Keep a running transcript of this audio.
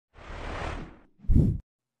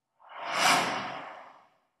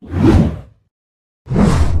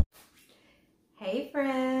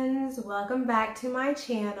friends, welcome back to my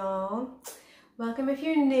channel. Welcome if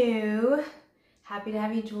you're new. Happy to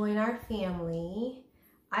have you join our family.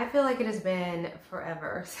 I feel like it has been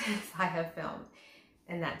forever since I have filmed,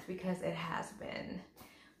 and that's because it has been.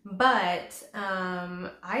 But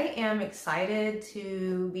I am excited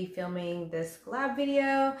to be filming this collab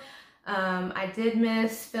video. I did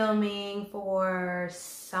miss filming for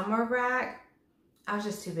summer rack. I was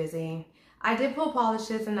just too busy. I did pull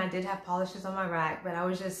polishes and I did have polishes on my rack, but I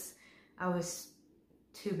was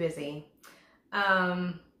too busy.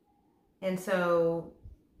 And so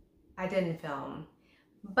I didn't film.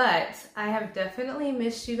 But I have definitely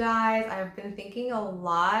missed you guys. I've been thinking a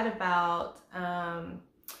lot about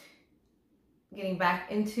getting back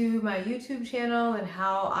into my YouTube channel and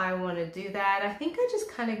how I want to do that. I think I just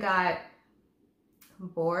kind of got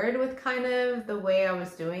bored with kind of the way I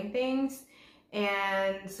was doing things.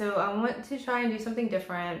 And so I want to try and do something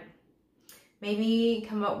different. Maybe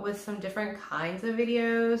come up with some different kinds of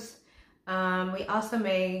videos. We also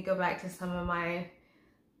may go back to some of my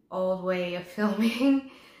old way of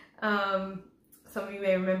filming. Some of you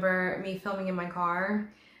may remember me filming in my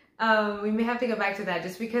car. We may have to go back to that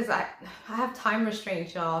just because I have time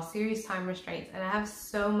restraints, y'all, serious time restraints, and I have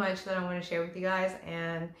so much that I want to share with you guys,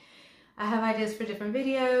 and I have ideas for different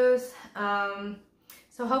videos.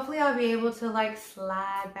 So hopefully I'll be able to like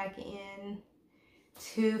slide back in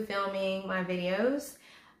to filming my videos.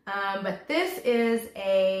 But this is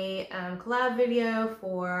a collab video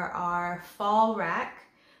for our fall rack.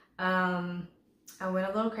 I went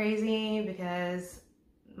a little crazy because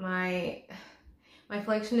my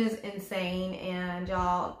collection is insane, and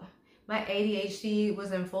y'all, my ADHD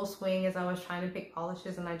was in full swing as I was trying to pick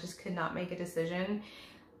polishes and I just could not make a decision.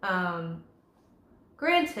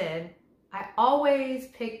 Granted, I always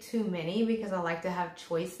pick too many because I like to have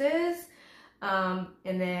choices. And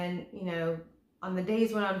then, you know, on the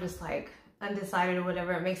days when I'm just like undecided or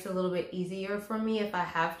whatever, it makes it a little bit easier for me if I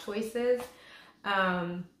have choices.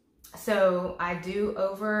 So I do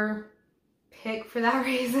over pick for that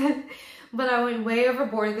reason, but I went way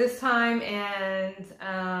overboard this time.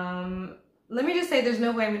 And let me just say, there's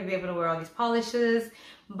no way I'm going to be able to wear all these polishes,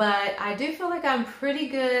 but I do feel like I'm pretty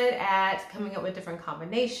good at coming up with different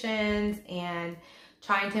combinations and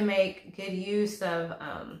trying to make good use of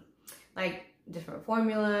like different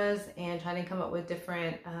formulas and trying to come up with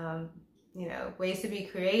different, you know, ways to be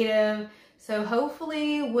creative. So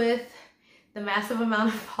hopefully with the massive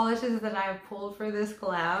amount of polishes that I've pulled for this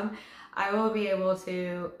collab, I will be able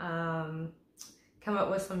to come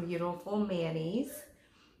up with some beautiful manis.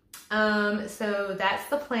 So that's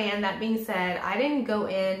the plan. That being said, I didn't go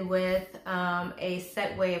in with a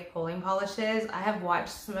set way of pulling polishes. I have watched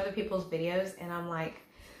some other people's videos and I'm like,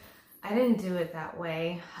 I didn't do it that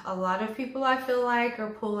way. A lot of people, I feel like, are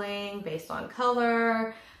pulling based on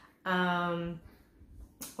color, or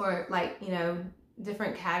like, you know,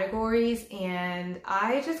 different categories. And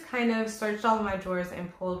I just kind of searched all of my drawers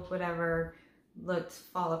and pulled whatever looked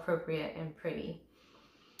fall appropriate and pretty.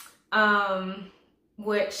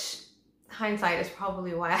 Which hindsight is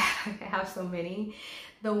probably why I have so many.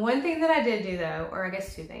 The one thing that I did do though, or I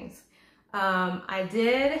guess two things, I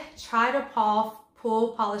did try to pull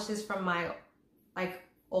polishes from my like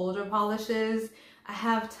older polishes. I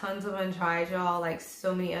have tons of untried, y'all, like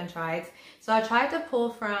so many untrieds. So I tried to pull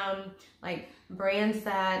from like brands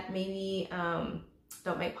that maybe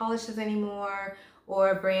don't make polishes anymore,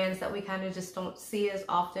 or brands that we kind of just don't see as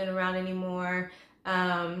often around anymore.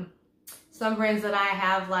 Some brands that I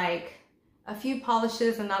have like a few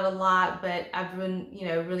polishes and not a lot, but I've been, you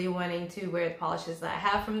know, really wanting to wear the polishes that I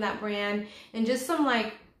have from that brand, and just some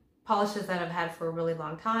like polishes that I've had for a really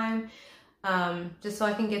long time, just so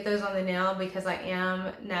I can get those on the nail, because I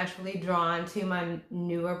am naturally drawn to my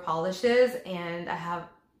newer polishes and I have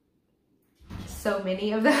so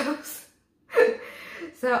many of those.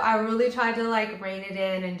 So I really tried to like rein it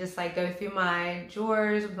in and just like go through my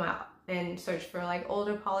drawers and search for like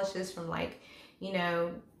older polishes from like, you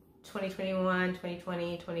know, 2021,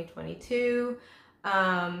 2020, 2022.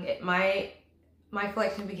 My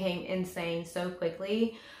collection became insane so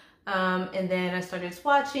quickly. And then I started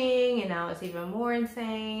swatching and now it's even more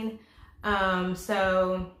insane.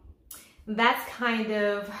 So that's kind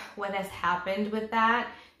of what has happened with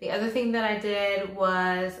that. The other thing that I did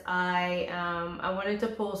was I wanted to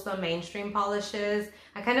pull some mainstream polishes.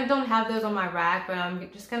 I kind of don't have those on my rack, but I'm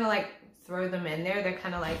just gonna like throw them in there. They're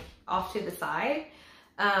kind of like off to the side,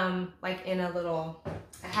 like in a little,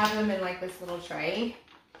 I have them in like this little tray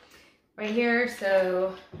right here.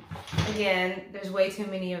 So again, there's way too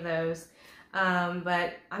many of those.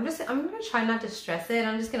 But I'm gonna try not to stress it.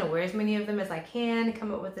 I'm just gonna wear as many of them as I can,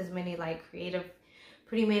 come up with as many like creative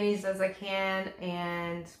pretty manis as I can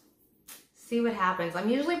and see what happens. I'm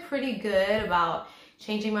usually pretty good about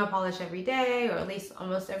changing my polish every day, or at least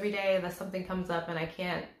almost every day, unless something comes up and I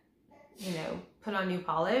can't, you know, put on new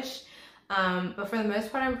polish. But for the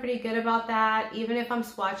most part, I'm pretty good about that. Even if I'm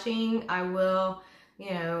swatching, I will, you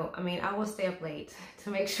know, I mean, I will stay up late to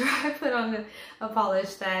make sure I put on a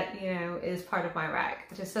polish that, you know, is part of my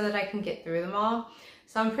rack, just so that I can get through them all.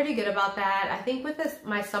 So I'm pretty good about that. I think with this,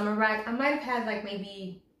 my summer rack, I might have had like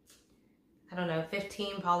maybe, I don't know,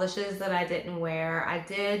 15 polishes that I didn't wear. I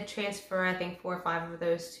did transfer, I think 4 or 5 of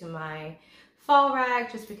those to my fall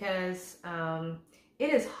rack, just because it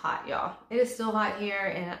is hot, y'all. It is still hot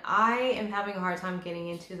here, and I am having a hard time getting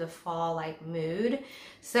into the fall like mood.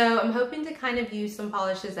 So I'm hoping to kind of use some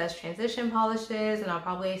polishes as transition polishes, and I'll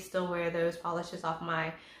probably still wear those polishes off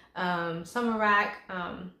my summer rack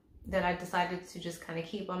that I decided to just kind of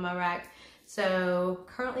keep on my rack. So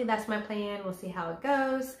currently that's my plan. We'll see how it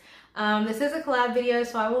goes. This is a collab video,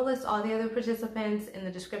 so I will list all the other participants in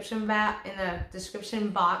the description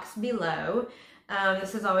box below.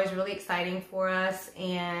 This is always really exciting for us,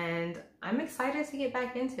 and I'm excited to get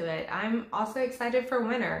back into it. I'm also excited for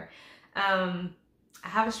winter. I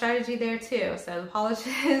have a strategy there too. So the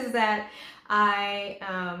polishes that I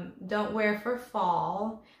don't wear for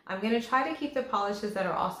fall, I'm going to try to keep the polishes that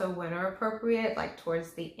are also winter appropriate like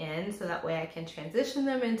towards the end, so that way I can transition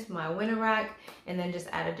them into my winter rack and then just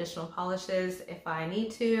add additional polishes if I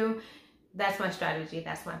need to. That's my strategy,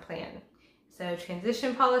 that's my plan. So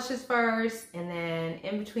transition polishes first, and then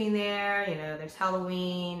in between there, you know, there's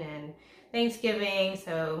Halloween and Thanksgiving,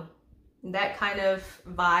 so that kind of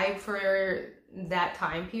vibe for that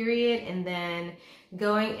time period. And then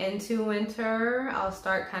going into winter, I'll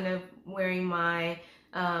start kind of wearing my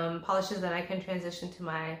polishes that I can transition to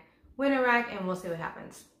my winter rack, and we'll see what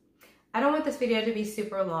happens. I don't want this video to be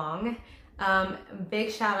super long.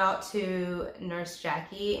 Big shout out to Nurse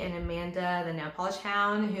Jackie and Amanda, the Nail Polish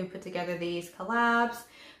Hound, who put together these collabs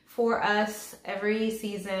for us every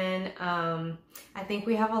season. I think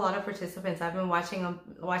we have a lot of participants. I've been watching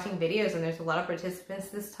videos, and there's a lot of participants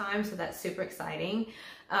this time, so that's super exciting.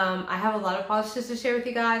 I have a lot of polishes to share with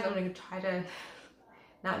you guys. I'm going to try to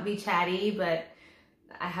not be chatty, but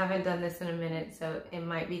I haven't done this in a minute, so it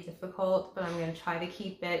might be difficult, but I'm going to try to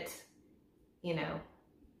keep it, you know,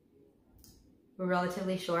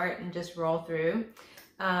 relatively short and just roll through.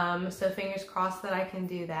 So fingers crossed that I can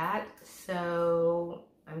do that. So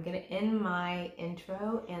I'm gonna end my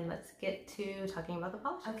intro and let's get to talking about the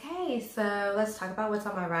polish. Okay, so let's talk about what's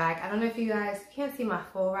on my rack. I don't know if you guys can't see my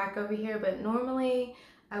full rack over here, but normally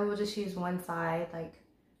I will just use one side, like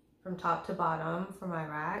from top to bottom for my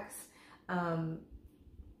racks.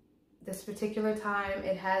 This particular time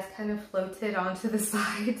it has kind of floated onto the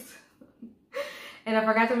sides. And I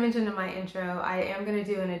forgot to mention in my intro, I am going to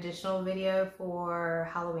do an additional video for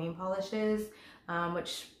Halloween polishes,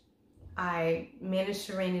 which I managed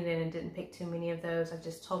to rein it in and didn't pick too many of those. I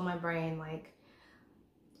just told my brain, like,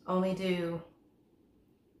 only do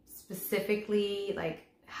specifically like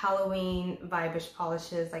Halloween vibe-ish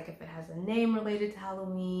polishes, like if it has a name related to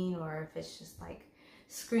Halloween, or if it's just like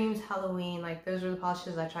screams Halloween. Like, those are the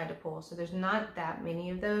polishes I tried to pull. So there's not that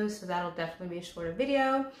many of those, so that'll definitely be a shorter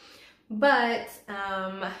video. But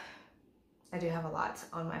I do have a lot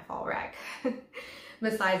on my fall rack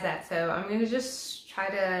besides that, so I'm gonna just try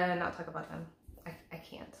to not talk about them. I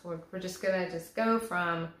can't. We're just gonna go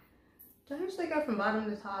from, do I usually go from bottom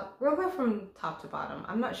to top? We'll go from top to bottom.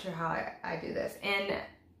 I'm not sure how I do this. And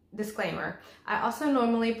disclaimer, I also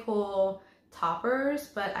normally pull toppers,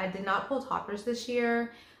 but I did not pull toppers this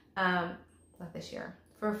year, not this year,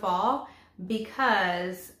 for fall,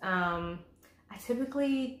 because I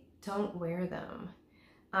typically don't wear them.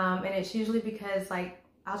 And it's usually because, like,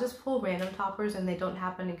 I'll just pull random toppers and they don't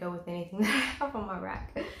happen to go with anything that I have on my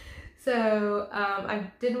rack. So I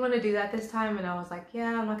didn't want to do that this time, and I was like,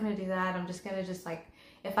 yeah, I'm not going to do that. I'm just going to like,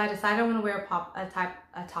 if I decide I want to wear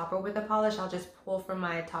a topper with a polish, I'll just pull from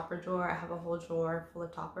my topper drawer. I have a whole drawer full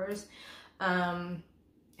of toppers. And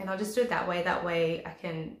I'll just do it that way. That way I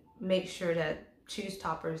can make sure to choose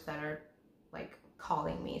toppers that are like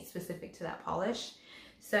calling me specific to that polish.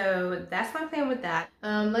 So that's my plan with that.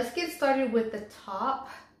 Let's get started with the top,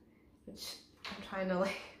 which I'm trying to,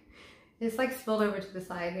 like, it's like spilled over to the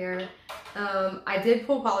side here. I did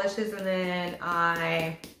pull polishes, and then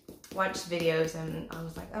I watched videos and I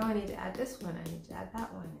was like, oh, I need to add this one, I need to add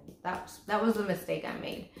that one. That was a mistake I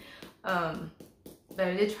made. But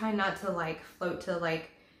I did try not to like float to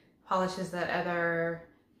like polishes that other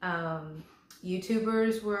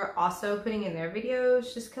YouTubers were also putting in their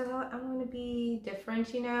videos, just because I want to be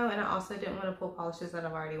different, you know, and I also didn't want to pull polishes that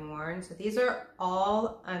I've already worn. So these are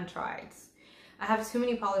all untried. I have too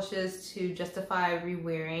many polishes to justify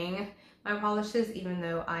re-wearing my polishes, even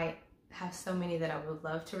though I have so many that I would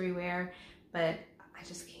love to rewear, but I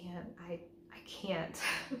just can't. I can't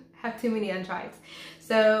have too many untrieds.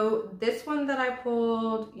 So this one that I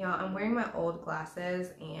pulled, you know, I'm wearing my old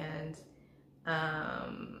glasses and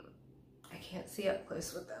I can't see up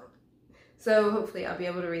close with them. So hopefully I'll be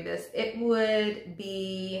able to read this. It would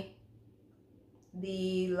be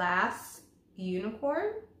the last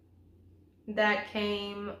unicorn that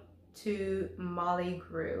came to Molly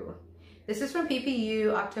Grew. This is from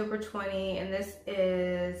PPU, October 20, and this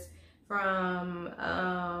is from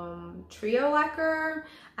Trio Lacquer.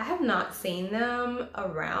 I have not seen them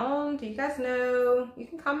around. Do you guys know? You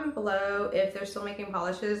can comment below if they're still making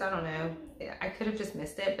polishes. I don't know. I could have just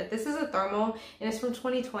missed it, but this is a thermal and it's from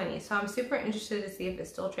 2020. So I'm super interested to see if it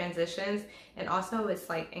still transitions. And also it's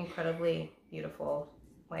like incredibly beautiful,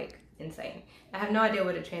 like insane. I have no idea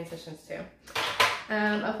what it transitions to.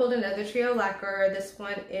 I pulled another Trio Lacquer. This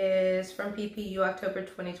one is from PPU, October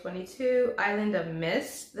 2022, Island of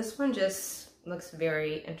Mist. This one just looks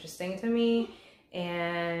very interesting to me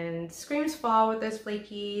and screams fall with those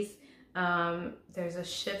flakies. There's a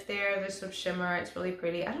shift there, there's some shimmer, it's really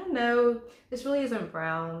pretty. I don't know, this really isn't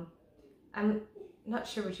brown. I'm not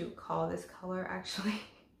sure what you would call this color actually.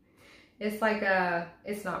 It's like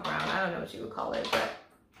it's not brown, I don't know what you would call it, but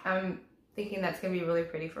I'm thinking that's gonna be really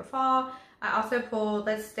pretty for fall. I also pulled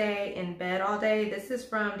Let's Stay in Bed All Day. This is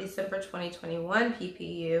from December 2021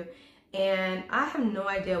 PPU, and I have no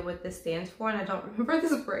idea what this stands for, and I don't remember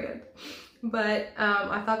this brand, but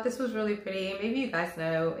I thought this was really pretty. Maybe you guys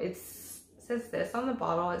know. It says this on the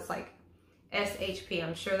bottle. It's like SHP.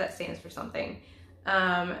 I'm sure that stands for something.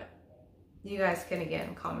 You guys can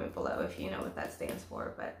again comment below if you know what that stands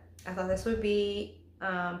for, but I thought this would be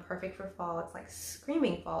perfect for fall. It's like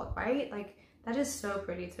screaming fall, right? Like that is so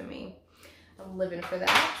pretty to me. I'm living for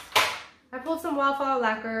that. I pulled some Wildflower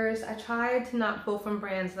Lacquers. I tried to not pull from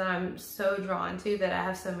brands that I'm so drawn to that I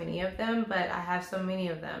have so many of them, but I have so many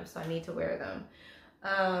of them, so I need to wear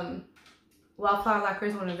them. Wildflower Lacquer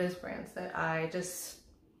is one of those brands that I just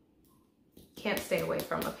can't stay away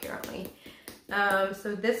from, apparently.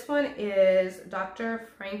 So this one is Dr.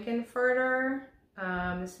 Frankenfurter.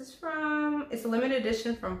 This is from, it's a limited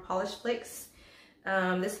edition from Polish Flicks.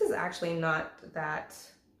 This is actually not that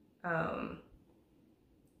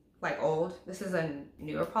like old. This is a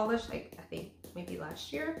newer polish, like I think maybe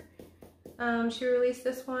last year she released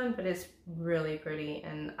this one, but it's really pretty,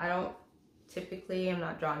 and I don't typically, I'm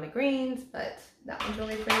not drawn to greens, but that one's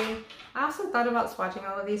really pretty. I also thought about swatching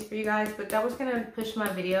all of these for you guys, but that was gonna push my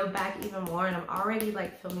video back even more, and I'm already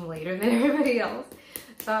like filming later than everybody else.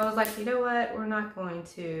 So I was like, you know what, we're not going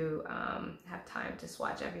to have time to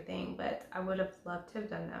swatch everything, but I would have loved to have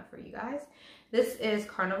done that for you guys. This is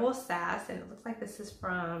Carnival Sass, and it looks like this is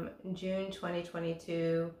from June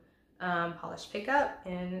 2022 Polish Pickup,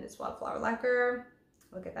 and it's Wildflower Lacquer.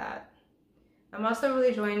 Look at that. I'm also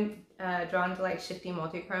really drawn to like shifty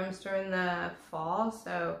multi-chromes during the fall,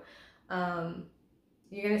 so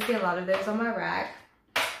you're gonna see a lot of those on my rack.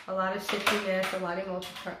 A lot of shiftiness, a lot of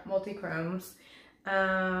multi-chromes.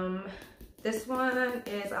 This one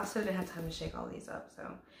is, I also didn't have time to shake all these up,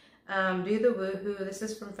 so Do the Woohoo. This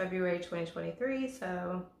is from February 2023,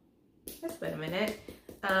 so it's been a minute.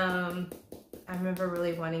 I remember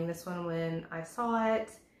really wanting this one when I saw it.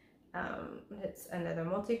 It's another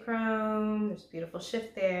multi-chrome. There's a beautiful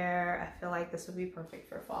shift there. I feel like this would be perfect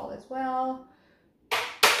for fall as well.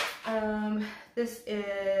 This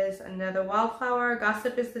is another Wildflower.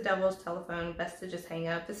 Gossip is the Devil's Telephone. Best to just hang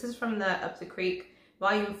up. This is from the Up the Creek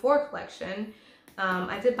Volume 4 collection.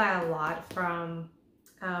 I did buy a lot from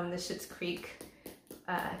the Schitt's Creek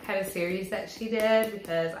kind of series that she did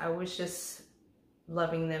because I was just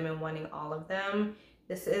loving them and wanting all of them.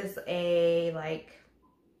 This is a like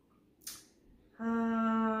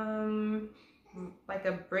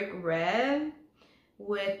a brick red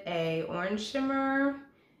with a orange shimmer.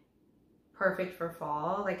 Perfect for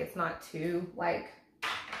fall. Like it's not too like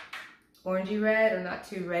orangey red or not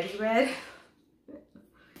too reddy red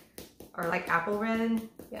or like apple red.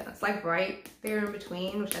 Yeah, it's like right there in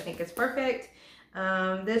between, which I think is perfect.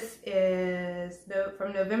 This is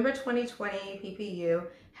from November 2020 PPU.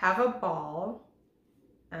 Have a Ball.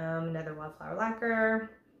 Another Wildflower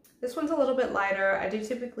Lacquer. This one's a little bit lighter. I do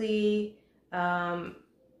typically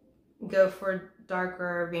go for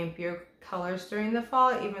darker, vampier colors during the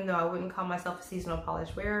fall, even though I wouldn't call myself a seasonal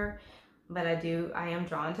polish wearer, but I am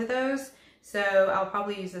drawn to those. So I'll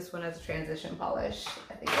probably use this one as a transition polish.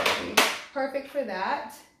 I think that would be perfect for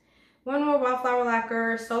that. One more Wildflower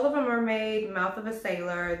Lacquer, Soul of a Mermaid, Mouth of a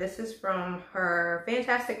Sailor. This is from her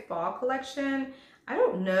Fantastic Fall collection. I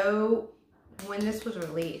don't know when this was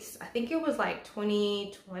released. I think it was like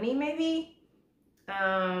 2020 maybe.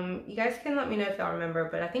 You guys can let me know if y'all remember,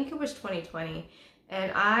 but I think it was 2020.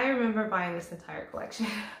 And I remember buying this entire collection.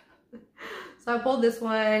 So I pulled this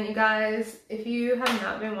one. You guys, if you have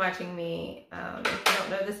not been watching me, if you don't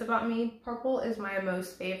know this about me, purple is my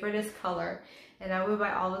most favoriteest color. And I would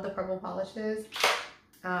buy all of the purple polishes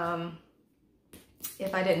if I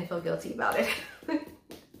didn't feel guilty about it. I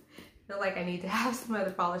feel like I need to have some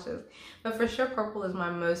other polishes. But for sure, purple is my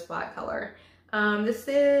most bought color. This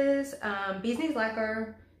is Bee's Knees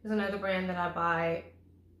Lacquer. Is another brand that I buy.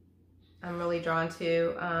 I'm really drawn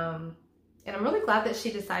to. And I'm really glad that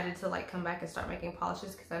she decided to like come back and start making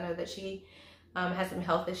polishes, because I know that she has some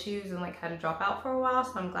health issues and like had to drop out for a while.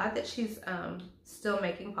 So I'm glad that she's still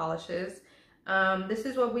making polishes. This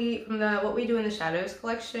is what we do in the shadows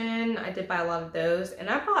collection. I did buy a lot of those, and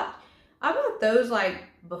I bought those like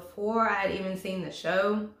before I had even seen the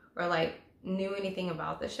show or like knew anything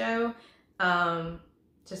about the show.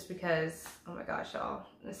 Just because, oh my gosh, y'all,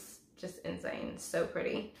 it's just insane. It's so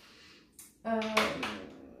pretty. My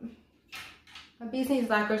Bee's Knees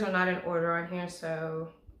Lacquers are not in order on here,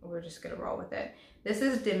 so we're just gonna roll with it. This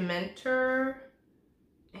is Dementor,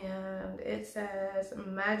 and it says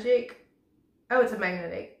Magic. Oh, it's a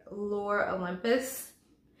magnetic. Lure Olympus.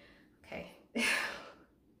 Okay.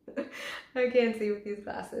 I can't see with these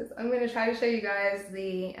glasses. I'm gonna try to show you guys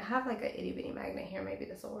I have like an itty bitty magnet here. Maybe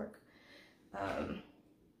this will work.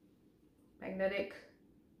 Magnetic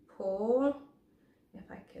pull. If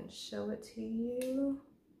I can show it to you.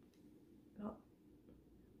 Oh,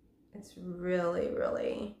 it's really,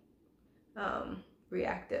 really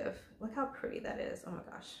reactive. Look how pretty that is. Oh my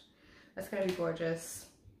gosh. That's gonna be gorgeous.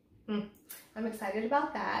 I'm excited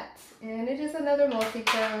about that. And it is another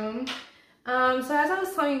multi-chrome. So as I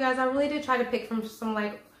was telling you guys, I really did try to pick from some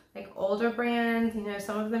like older brands. You know,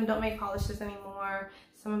 some of them don't make polishes anymore.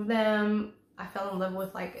 Some of them I fell in love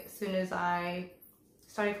with like as soon as I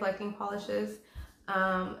started collecting polishes.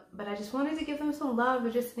 But I just wanted to give them some love.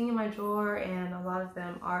 They're just sitting in my drawer, and a lot of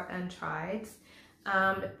them are untried.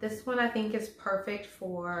 This one I think is perfect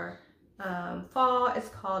for fall. It's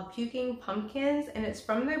called Puking Pumpkins, and it's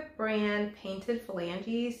from the brand Painted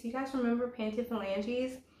Phalanges. You guys remember Painted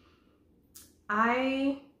Phalanges?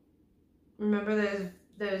 I remember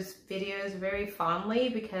those videos very fondly,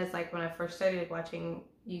 because like when I first started watching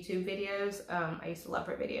YouTube videos, I used to love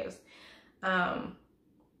her videos.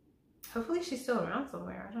 Hopefully she's still around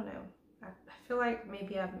somewhere. I don't know. I feel like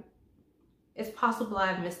maybe it's possible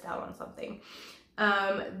I've missed out on something.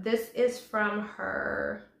 This is from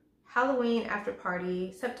her Halloween after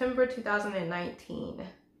party, September 2019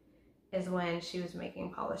 is when she was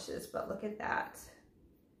making polishes. But look at that.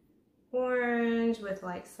 Orange with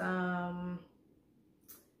like some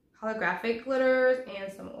holographic glitters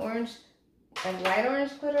and some orange and light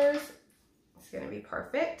orange glitters. It's gonna be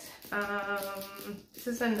perfect. This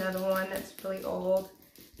is another one that's really old.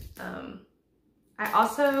 I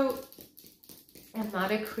also am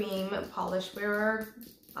not a cream polish wearer.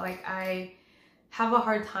 Like, I have a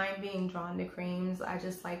hard time being drawn to creams. I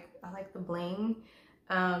like the bling.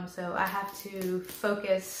 So I have to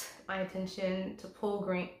focus my attention to pull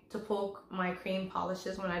my cream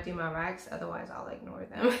polishes when I do my racks. Otherwise, I'll ignore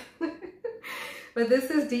them. But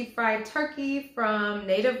this is Deep Fried Turkey from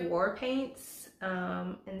Native War Paints.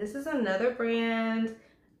 And this is another brand.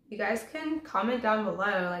 You guys can comment down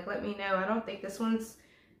below. Like, let me know. I don't think this one's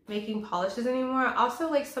making polishes anymore. I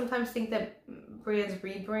also like sometimes think that brands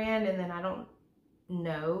rebrand and then I don't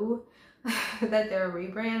know that they're a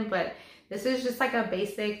rebrand. But this is just like a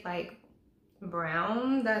basic like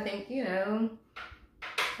brown that I think, you know,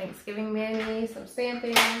 Thanksgiving mani, some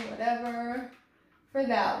stamping, whatever. For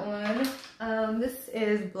that one, this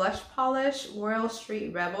is Blush Polish Royal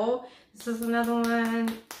Street Rebel. This is another one.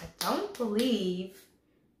 I don't believe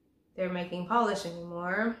they're making polish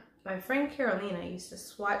anymore. My friend Carolina used to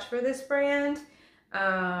swatch for this brand.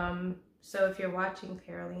 So if you're watching,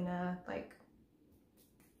 Carolina, like,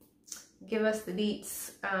 give us the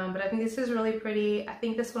deets. But I think this is really pretty. I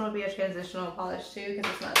think this one will be a transitional polish too, because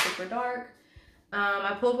it's not super dark.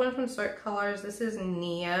 I pulled one from Sort Colors. This is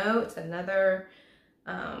Neo. It's another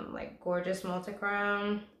like gorgeous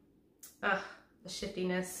multichrome. The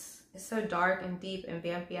shiftiness is so dark and deep and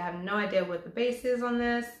vampy. I have no idea what the base is on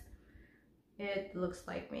this. It looks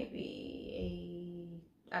like maybe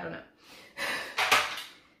I don't know.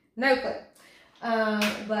 No clue.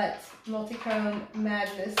 But multi-chrome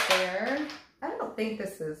madness there. I don't think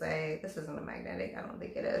this isn't a magnetic. I don't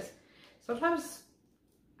think it is. Sometimes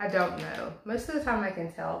I don't know. Most of the time I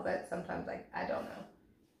can tell, but sometimes I don't know.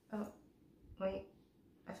 Oh, wait.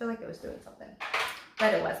 I feel like it was doing something,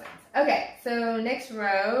 but it wasn't. Okay, so next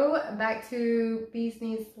row, back to Bee's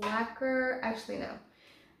Knees Lacquer. Actually, no.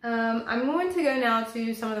 I'm going to go now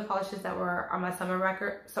to some of the polishes that were on my summer rack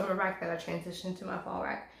that I transitioned to my fall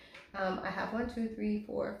rack. I have 1, 2, 3,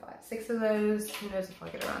 4, 5, 6 of those. Who knows if I'll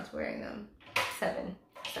get around to wearing them? 7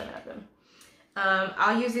 of them.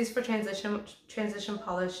 I'll use these for transition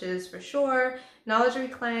polishes for sure. Knowledge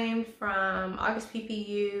Reclaimed from August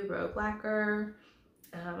PPU, Rogue Lacquer.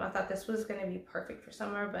 I thought this was going to be perfect for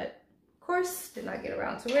summer, but of course did not get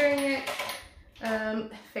around to wearing it.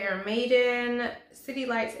 Fair Maiden, City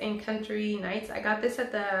Lights and Country Nights. I got this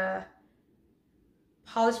at the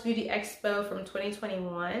Polish Beauty Expo from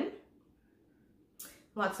 2021.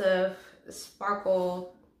 Lots of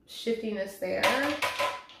sparkle shiftiness there.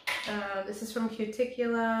 This is from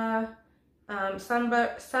Cuticula.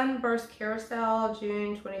 Sunburst Carousel,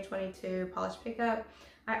 June 2022, polish pickup.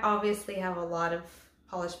 I obviously have a lot of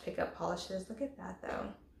polish pickup polishes. Look at that though.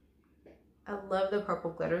 I love the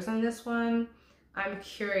purple glitters in this one. I'm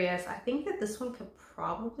curious. I think that this one could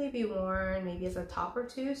probably be worn maybe as a top or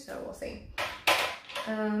two, so we'll see.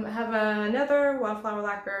 I have another Wildflower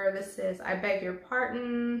Lacquer. This is I Beg Your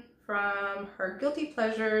Pardon from her Guilty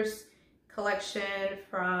Pleasures collection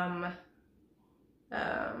from,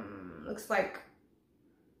 looks like,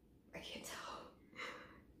 I can't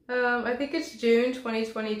tell. I think it's June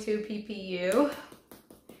 2022 PPU.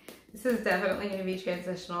 This is definitely going to be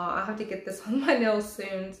transitional. I'll have to get this on my nails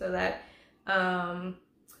soon so that,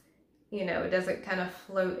 you know, it doesn't kind of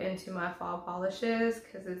float into my fall polishes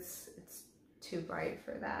because it's too bright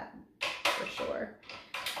for that for sure.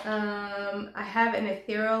 I have an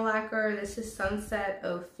ethereal lacquer. This is Sunset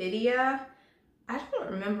Ophidia. I don't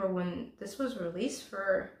remember when this was released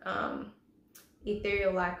for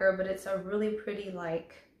ethereal lacquer, but it's a really pretty,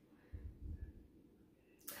 like,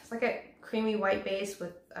 it's like a creamy white base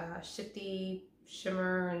with shifty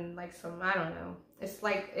shimmer and like some, I don't know. It's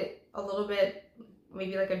like a little bit,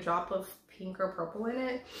 maybe like a drop of pink or purple in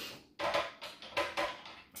it.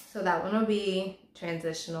 So that one will be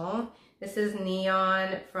transitional. This is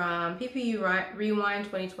Neon from PPU Rewind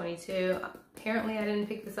 2022. Apparently I didn't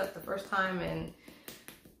pick this up the first time and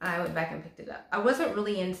I went back and picked it up. I wasn't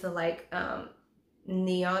really into like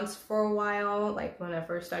neons for a while. Like when I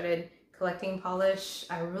first started collecting polish,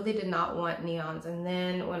 I really did not want neons. And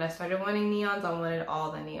then when I started wanting neons, I wanted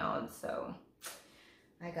all the neons. So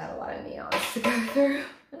I got a lot of neons to go through.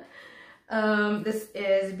 This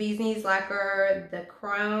is Bee's Knees Lacquer, the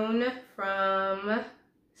Crone from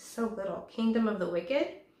so little Kingdom of the Wicked.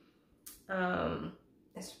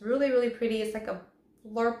 It's really, really pretty. It's like a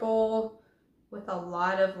blurple with a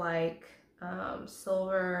lot of like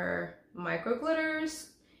silver micro glitters.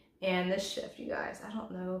 And this shift, you guys, I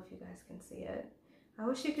don't know if you guys can see it. I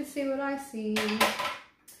wish you could see what I see,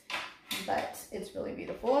 but it's really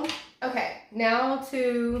beautiful. Okay, now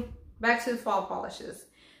back to the fall polishes.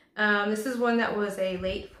 This is one that was a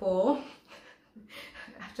late pull.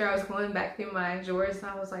 After I was going back through my drawers, and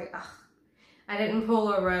I was like, ugh, I didn't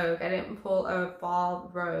pull a Rogue. I didn't pull a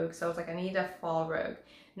fall Rogue. So I was like, I need a fall Rogue.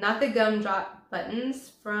 Not the gumdrop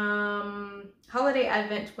buttons from Holiday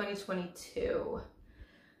Advent 2022.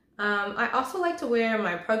 I also like to wear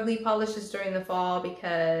my Prugly polishes during the fall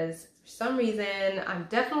because for some reason, I'm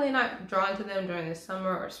definitely not drawn to them during the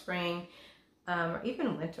summer or spring, or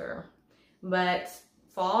even winter. But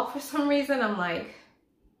fall, for some reason, I'm like,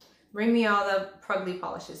 bring me all the Prugly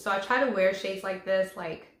polishes. So I try to wear shades like this,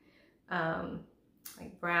 like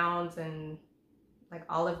browns and like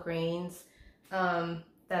olive greens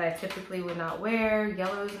that I typically would not wear.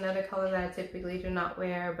 Yellow is another color that I typically do not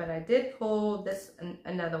wear, but I did pull this,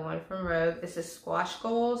 another one from Rogue. This is Squash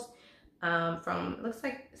Goals from, it looks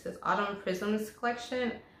like it says Autumn Prisms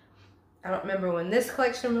collection. I don't remember when this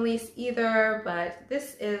collection released either, but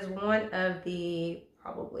this is one of the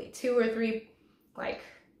probably 2 or 3, like,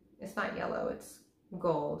 it's not yellow, it's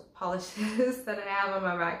gold polishes that I have on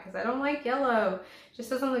my rack because I don't like yellow. It just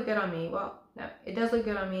doesn't look good on me. Well, no, it does look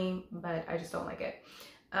good on me, but I just don't like it.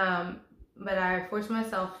 But I forced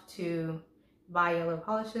myself to buy yellow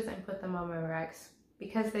polishes and put them on my racks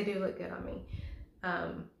because they do look good on me.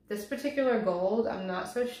 This particular gold, I'm not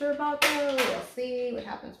so sure about though. We'll see what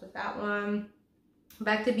happens with that one.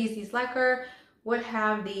 Back to Bee's Knees Lacquer, would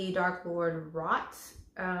have the Dark Lord Rot.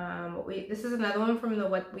 This is another one from the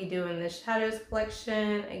What We Do in the Shadows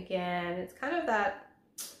collection. Again, it's kind of that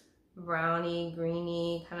browny,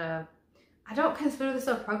 greeny kind of, I don't consider this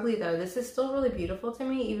a pugly though. This is still really beautiful to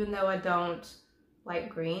me, even though I don't like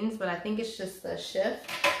greens, but I think it's just the shift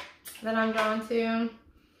that I'm drawn to.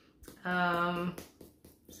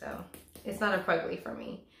 So it's not a pugly for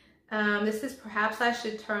me. This is Perhaps I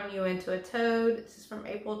Should Turn You Into a Toad. This is from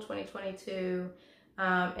April 2022.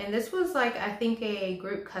 And this was like, I think a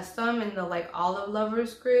group custom in the like Olive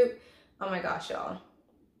Lovers group. Oh my gosh, y'all.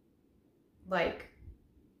 Like,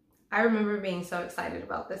 I remember being so excited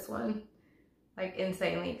about this one. Like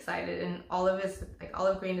insanely excited. And olive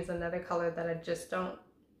green is another color that I just don't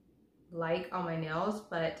like on my nails.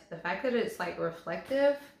 But the fact that it's like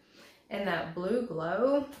reflective and that blue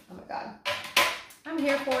glow, oh my God. I'm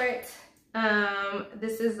here for it.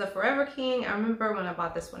 This is the Forever King. I remember when I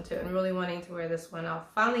bought this one too and really wanting to wear this one. I'll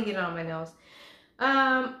finally get it on my nails.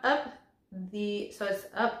 So it's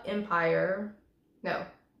Up Empire. No,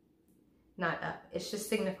 not up. It's just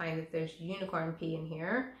signifying that there's unicorn P in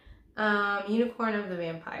here. Unicorn of the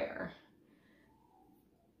Vampire.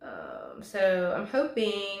 So I'm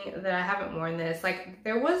hoping that I haven't worn this. Like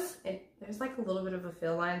there's like a little bit of a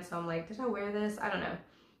fill line. So I'm like, did I wear this? I don't know.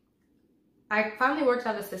 I finally worked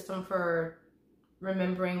out a system for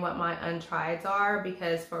remembering what my untrieds are,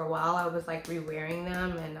 because for a while I was like re-wearing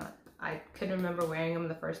them and I couldn't remember wearing them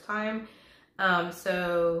the first time.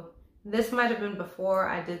 So this might have been before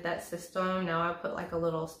I did that system. Now I put like a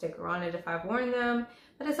little sticker on it if I've worn them,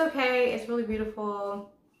 but it's okay. It's really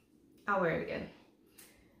beautiful. I'll wear it again.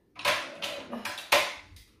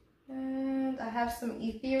 And I have some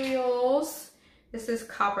ethereals. This is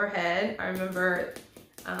Copperhead. I remember,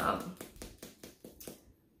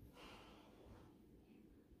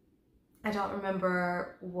 I don't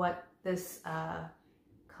remember what this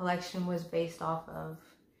collection was based off of.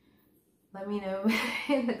 Let me know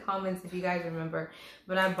in the comments if you guys remember.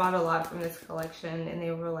 But I bought a lot from this collection and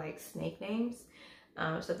they were like snake names.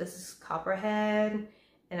 So this is Copperhead,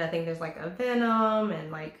 and I think there's like a Venom and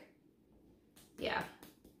like, yeah.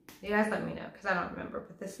 You guys let me know because I don't remember.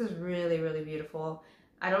 But this is really, really beautiful.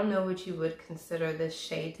 I don't know what you would consider this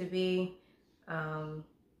shade to be.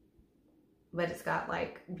 But it's got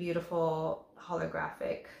like beautiful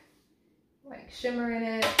holographic like shimmer in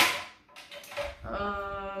it.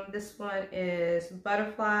 This one is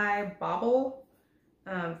Butterfly Bauble.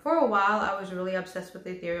 For a while I was really obsessed with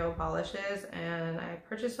ethereal polishes and I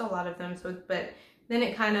purchased a lot of them. But then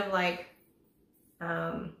it kind of like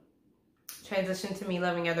transitioned to me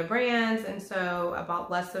loving other brands, and so I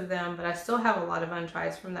bought less of them, but I still have a lot of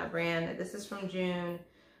untrieds from that brand. This is from June.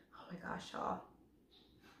 Oh my gosh, y'all.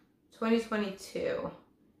 2022.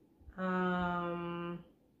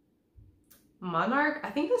 Monarch, I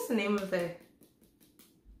think that's the name of the,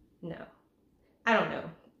 no, I don't know.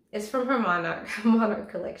 It's from her Monarch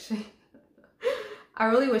collection. I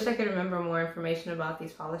really wish I could remember more information about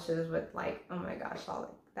these polishes, but like, oh my gosh, y'all,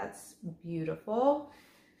 like, that's beautiful.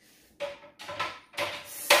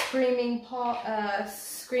 Screaming fall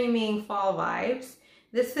vibes.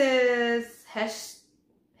 This is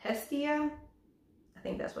Hestia. I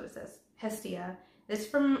think that's what it says. Hestia. This is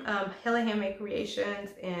from Hella Handmade Creations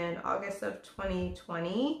in August of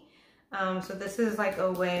 2020. So this is like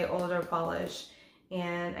a way older polish,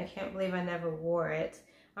 and I can't believe I never wore it.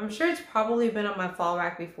 I'm sure it's probably been on my fall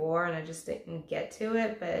rack before and I just didn't get to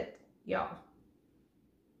it, but y'all,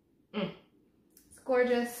 it's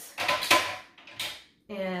gorgeous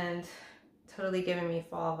and totally giving me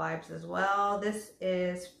fall vibes as well. This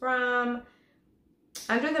is from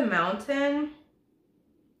Under the Mountain,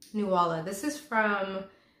 Nuala. This is from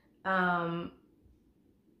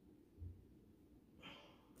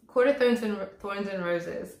Court of Thorns and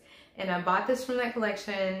Roses, and I bought this from that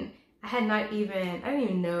collection. I didn't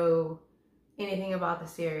even know anything about the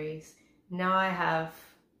series. Now I have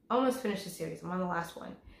almost finished the series. I'm on the last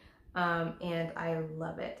one, and I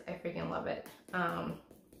love it. I freaking love it.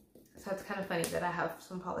 So it's kind of funny that I have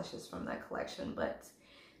some polishes from that collection, but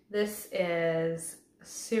this is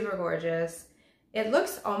super gorgeous. It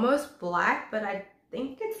looks almost black, but I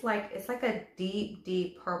think it's like a deep,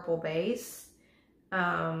 deep purple base.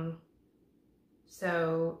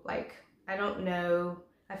 So like, I don't know.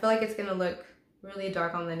 I feel like it's gonna look really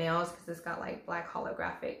dark on the nails because it's got like black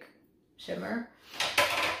holographic shimmer.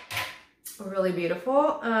 Really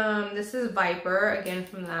beautiful. This is Viper, again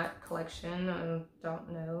from that collection. I don't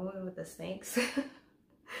know, with the snakes.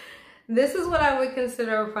 This is what I would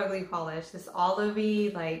consider a pugly polish. This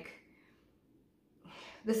olivey, like,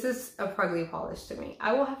 this is a pugly polish to me.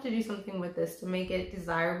 I will have to do something with this to make it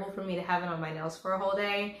desirable for me to have it on my nails for a whole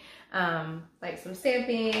day. Like some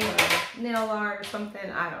stamping or nail art or something.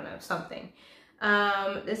 I don't know, something.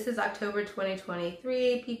 This is October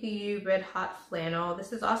 2023, PPU Red Hot Flannel.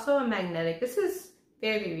 This is also a magnetic. This is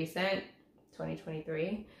very recent,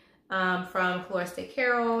 2023, from Floristic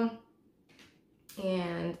Carol.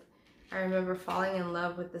 And I remember falling in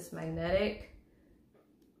love with this magnetic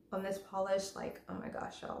on this polish. Like, oh my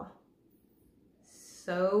gosh, y'all.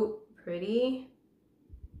 So pretty.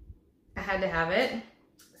 I had to have it.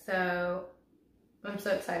 So I'm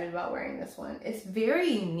so excited about wearing this one. It's very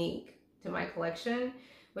unique to my collection,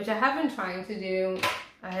 which I have been trying to do.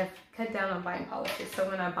 I have cut down on buying polishes. So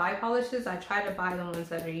when I buy polishes, I try to buy the ones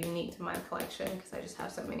that are unique to my collection because I just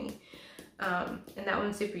have so many. And that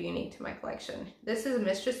one's super unique to my collection. This is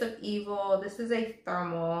Mistress of Evil. This is a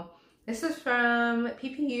thermal. This is from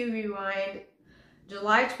PPU Rewind,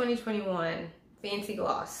 July 2021. Fancy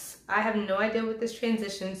gloss. I have no idea what this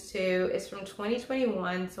transitions to. It's from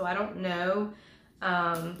 2021, so I don't know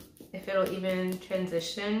if it'll even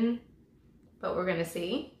transition, but we're gonna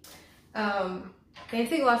see.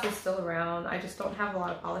 Fancy Gloss is still around. I just don't have a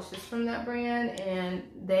lot of polishes from that brand, and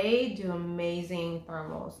they do amazing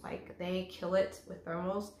thermals. Like, they kill it with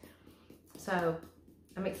thermals. So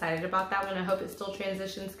I'm excited about that one. I hope it still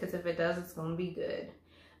transitions, because if it does, it's gonna be good.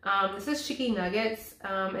 This is Chicky Nuggets.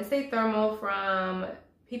 It's a thermal from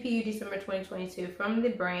PPU December 2022 from the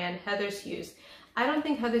brand Heather's Hughes. I don't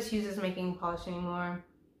think Heather's Hughes is making polish anymore,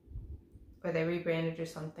 or they rebranded or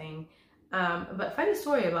something. But funny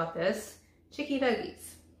story about this, Chicky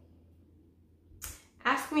Nuggies.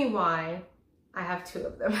 Ask me why I have 2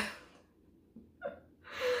 of them.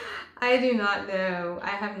 I do not know. I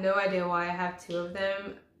have no idea why I have 2 of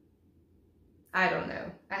them. I don't know.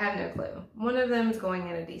 I have no clue. One of them is going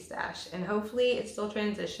in a D-stash, and hopefully it still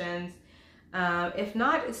transitions. If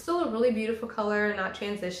not, it's still a really beautiful color, not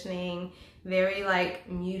transitioning. Very like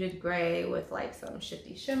muted gray with like some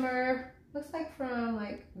shifty shimmer. Looks like from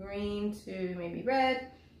like green to maybe red.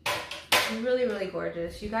 Really, really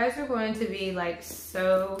gorgeous. You guys are going to be like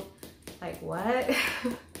so like, what?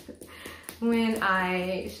 When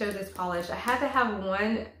I show this polish, I had to have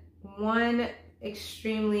one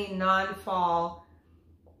extremely non-fall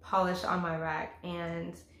polish on my rack,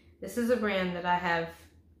 and this is a brand that I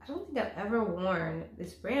don't think I've ever worn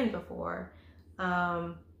this brand before.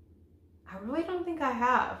 I really don't think I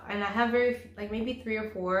have, and I have like maybe 3 or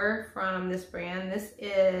 4 from this brand. This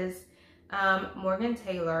is Morgan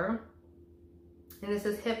Taylor, and this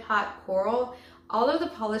is Hip Hop Coral. All of the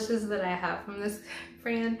polishes that I have from this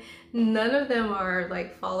brand, none of them are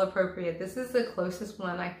like fall appropriate. This is the closest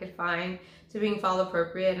one I could find to being fall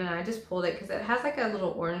appropriate, and I just pulled it because it has like a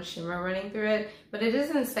little orange shimmer running through it, but it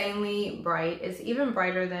is insanely bright. It's even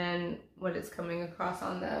brighter than what it's coming across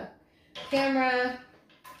on the camera.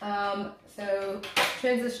 So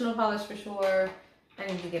transitional polish for sure. I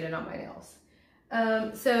need to get it on my nails.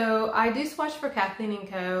 So I do swatch for Kathleen &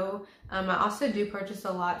 Co. I also do purchase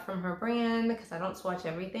a lot from her brand because I don't swatch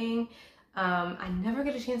everything. I never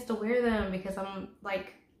get a chance to wear them because I'm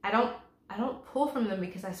like, I don't pull from them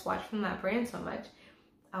because I swatch from that brand so much.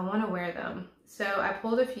 I want to wear them. So I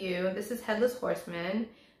pulled a few. This is Headless Horseman,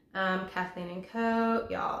 Kathleen & Co.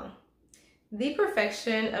 Y'all, the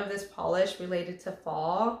perfection of this polish related to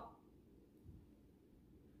fall.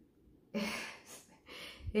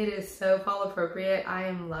 It is so fall appropriate. I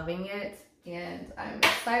am loving it, and I'm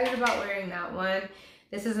excited about wearing that one.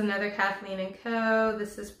 This is another Kathleen & Co.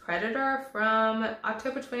 This is Predator from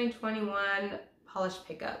October 2021 Polish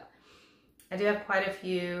Pickup. I do have quite a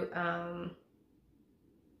few.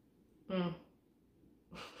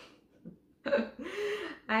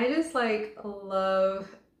 I just like love,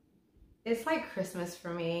 it's like Christmas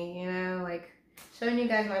for me, you know, like showing you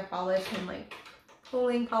guys my polish and like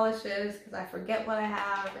pulling polishes because I forget what I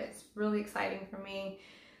have. It's really exciting for me.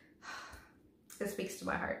 It speaks to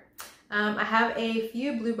my heart. I have a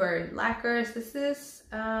few Bluebird lacquers. This is,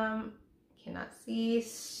 cannot see,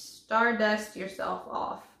 Stardust Yourself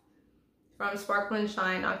Off from Sparkle and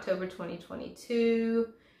Shine, October 2022.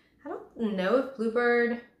 I don't know if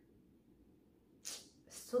Bluebird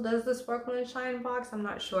still does the Sparkle and Shine box. I'm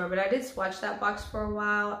not sure, but I did swatch that box for a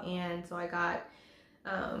while, and so I got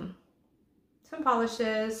some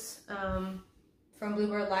polishes from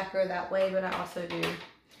Bluebird Lacquer that way, but I also do,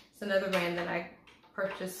 it's another brand that I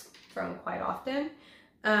purchase from quite often.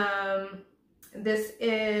 This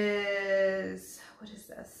is, what is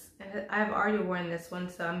this? I've already worn this one,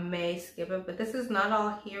 so I may skip it, but this is Not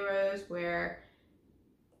All Heroes Wear,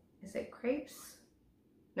 is it crepes?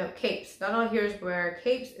 No, capes. Not All Heroes Wear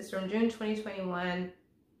Capes. It's from June 2021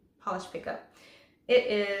 Polish Pickup. It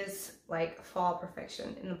is like fall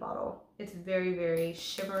perfection in the bottle. It's very, very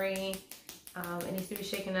shimmery. It needs to be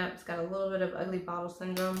shaken up. It's got a little bit of ugly bottle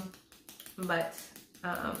syndrome. but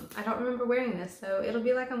I don't remember wearing this, so it'll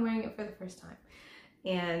be like I'm wearing it for the first time.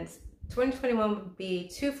 And 2021 would be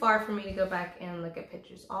too far for me to go back and look at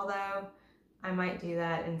pictures, although I might do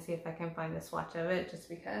that and see if I can find a swatch of it, just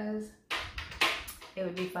because it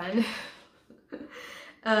would be fun.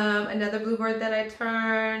 Another bluebird that I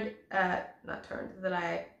that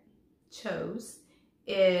I chose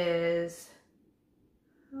is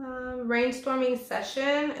Rainstorming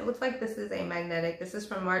Session. It looks like this is a magnetic. This is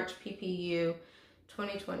from March PPU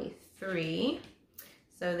 2023.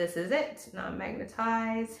 So this is it,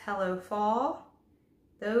 non-magnetized. Hello Fall.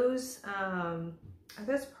 Those, are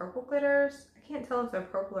those purple glitters? I can't tell if they're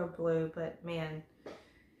purple or blue, but man,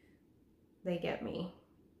 they get me.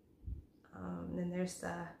 Then there's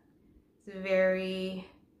the very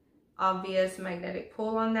obvious magnetic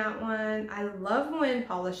pull on that one. I love when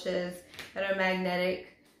polishes that are magnetic,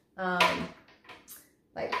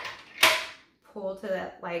 like pull to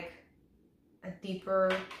that, like a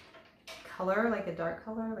deeper color, like a dark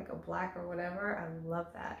color, like a black or whatever. I love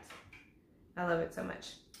that. I love it so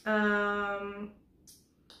much.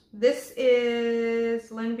 This is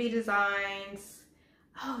Linby Designs.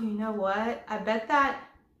 Oh, you know what? I bet that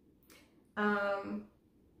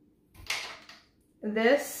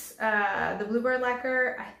the Bluebird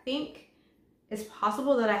Lacquer, I think it's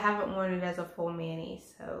possible that I haven't worn it as a full mani,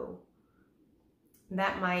 so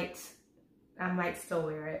that I might still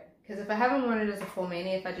wear it. Because if I haven't worn it as a full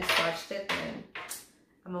mani, if I just swatched it, then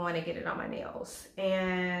I'm gonna want to get it on my nails.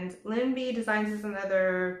 And Linby Designs is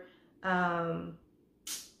another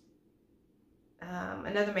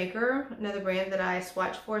another maker, another brand that I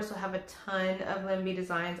swatch for, so I have a ton of Linby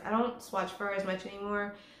Designs. I don't swatch for her as much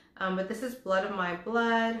anymore, but this is Blood of My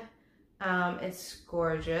Blood. It's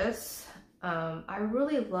gorgeous. I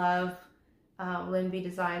really love Linby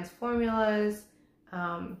Designs formulas.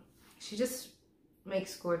 She just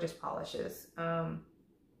makes gorgeous polishes. And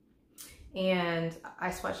I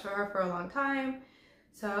swatched for her for a long time,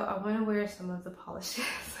 so I want to wear some of the polishes.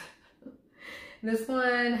 This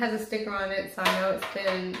one has a sticker on it, so I know it's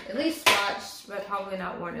been at least swatched, but probably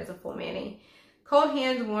not worn as a full mani. Cold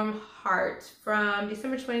Hands, Warm Heart from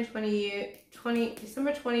December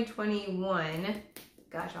 2021.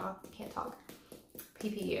 Gosh, I can't talk.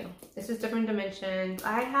 PPU. This is different dimensions.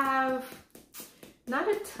 I have not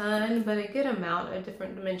a ton, but a good amount of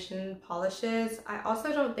different dimension polishes. I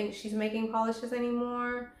also don't think she's making polishes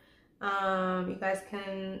anymore. You guys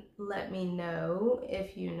can let me know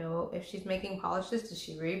if she's making polishes. Does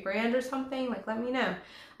she rebrand or something? Like, let me know.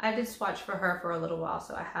 I did swatch for her for a little while,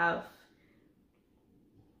 so I have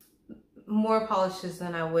more polishes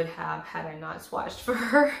than I would have had I not swatched for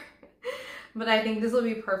her. But I think this will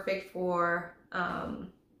be perfect for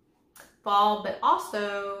fall, but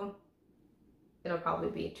also it'll probably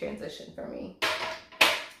be transition for me.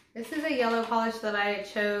 This is a yellow polish that I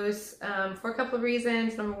chose for a couple of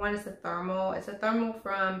reasons. Number one is the thermal. It's a thermal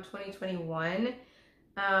from 2021.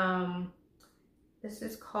 This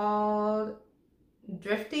is called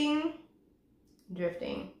Drifting.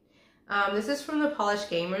 This is from the Polish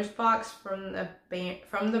Gamers box from the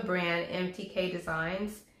brand MTK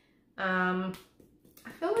Designs. I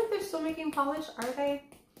feel like they're still making polish, are they?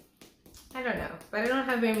 I don't know, but I don't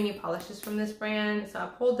have very many polishes from this brand, so I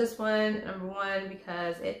pulled this one, number one,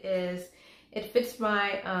 because it fits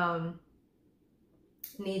my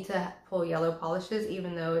need to pull yellow polishes,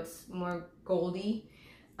 even though it's more goldy,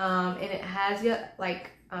 and it has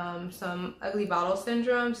some ugly bottle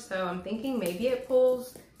syndrome, so I'm thinking maybe it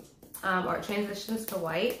pulls or it transitions to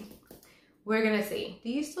white. We're gonna see. Do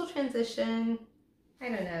you still transition? I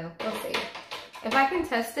don't know, we'll see. If I can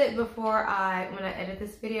test it before when I edit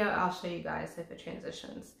this video, I'll show you guys if it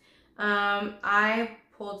transitions. I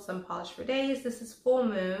pulled some Polish for Days. This is Full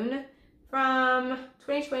Moon from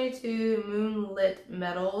 2022 Moonlit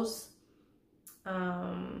Metals.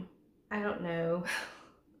 I don't know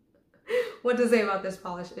what to say about this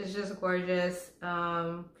polish. It's just gorgeous.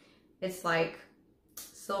 It's like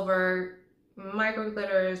silver micro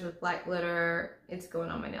glitters with black glitter. It's going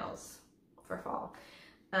on my nails for fall.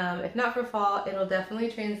 If not for fall, it'll definitely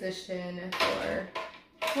transition for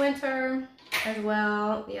winter as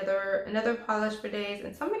well. Another Polish for Days,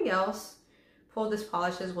 and somebody else pulled this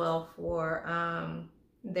polish as well for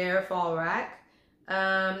their fall rack.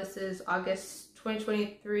 This is August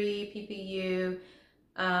 2023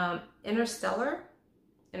 PPU Interstellar.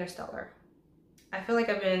 I feel like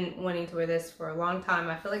I've been wanting to wear this for a long time.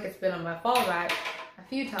 I feel like it's been on my fall rack a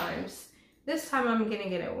few times. This time I'm gonna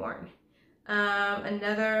get it worn.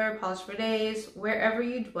 Another Polish for Days, Wherever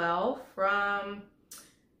You Dwell, from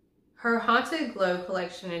her Haunted Glow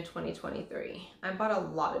collection in 2023. I bought a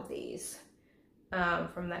lot of these.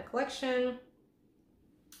 from that collection.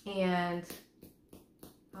 And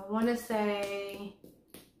I want to say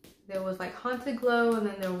there was like Haunted Glow, and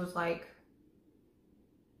then there was like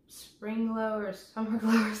Spring Glow or Summer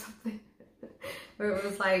Glow or something. Where it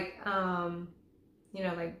was like, you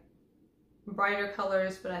know, like brighter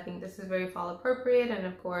colors, but I think this is very fall appropriate. And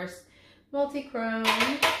of course, multi-chrome.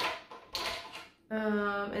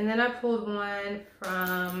 And then I pulled one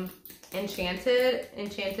from Enchanted.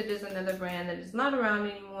 Enchanted is another brand that is not around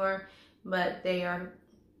anymore, but they are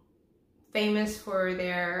famous for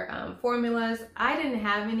their formulas. I didn't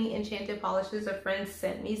have any Enchanted polishes. A friend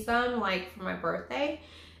sent me some like for my birthday,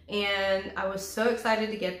 and I was so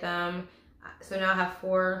excited to get them. So now I have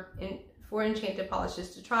four Enchanted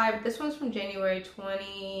polishes to try. But this one's from January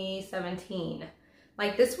 2017.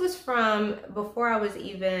 Like, this was from before I was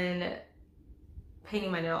even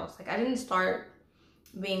painting my nails. Like, I didn't start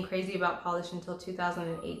being crazy about polish until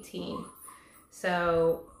 2018.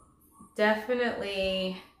 So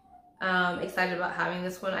definitely excited about having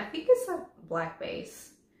this one. I think it's a black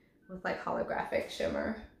base with like holographic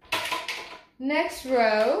shimmer. Next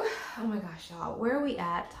row. Oh my gosh, y'all, where are we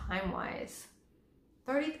at time-wise?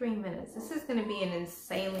 33 minutes. This is gonna be an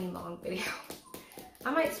insanely long video.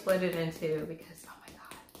 I might split it in two because, oh my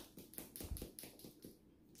God.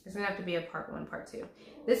 It's gonna have to be a part 1, part 2.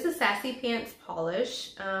 This is Sassy Pants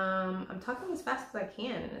Polish. I'm talking as fast as I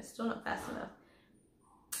can and it's still not fast enough.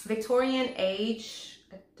 Victorian Age.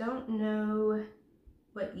 I don't know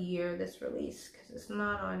what year this released because it's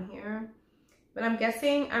not on here. But I'm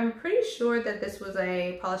guessing, I'm pretty sure that this was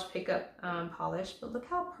a polish pickup polish. But look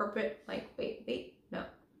how perfect, like, wait, no.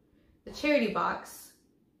 The charity box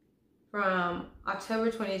from October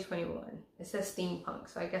 2021. It says steampunk,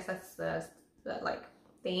 so I guess that's the like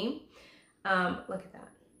theme. Look at that.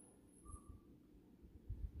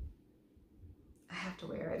 I have to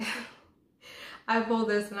wear it. I pulled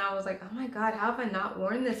this and I was like, oh my God, how have I not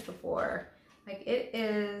worn this before? Like, it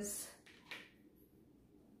is,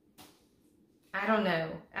 I don't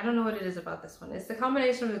know what it is about this one. It's the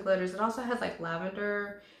combination of the glitters. It also has like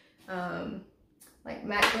lavender, like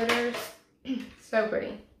matte glitters. So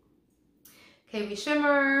pretty. KB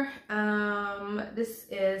Shimmer. This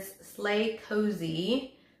is Slay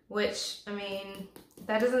Cozy, which, I mean,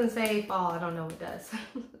 that doesn't say fall. I don't know what does.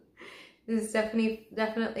 This is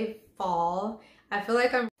definitely fall. I feel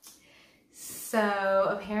like I'm... So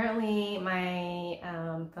apparently my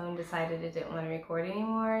phone decided it didn't want to record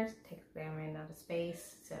anymore. Technically I ran out of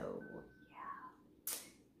space. So yeah,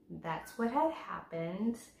 that's what had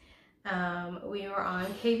happened. We were on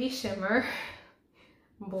KB Shimmer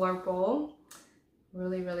Blurple.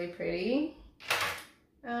 Really, really pretty.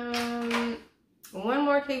 One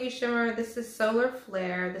more KB Shimmer. This is Solar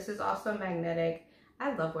Flare. This is also magnetic.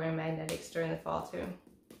 I love wearing magnetics during the fall too.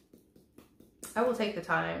 I will take the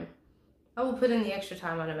time. I will put in the extra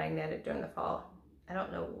time on a magnetic during the fall. I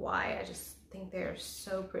don't know why. I just think they're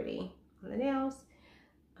so pretty on the nails.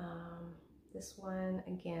 This one,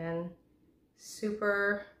 again,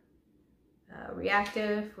 super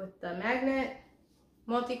reactive with the magnet.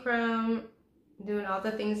 Multi-chrome, doing all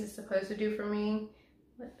the things it's supposed to do for me.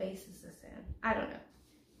 What base is this in? I don't know.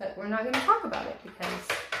 But we're not going to talk about it because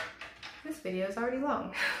this video is already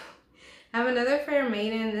long. I have another Fair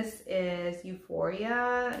Maiden. This is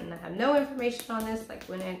Euphoria, and I have no information on this, like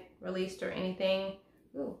when it released or anything.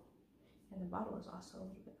 Ooh, and the bottle is also a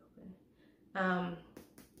little bit open.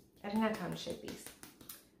 I didn't have time to shake these.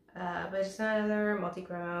 But it's another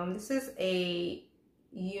multi-chrome. This is a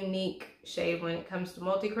unique shade when it comes to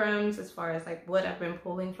multi-chromes as far as like what I've been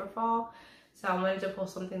pulling for fall. So I wanted to pull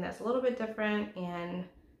something that's a little bit different, and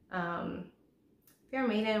Fair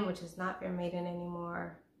Maiden, which is not Fair Maiden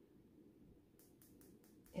anymore.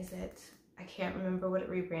 Is it? I can't remember what it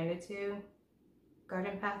rebranded to.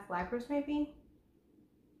 Garden Path Lacquers, maybe?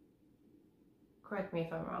 Correct me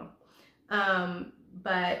if I'm wrong.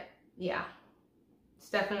 But yeah, it's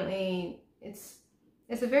definitely, it's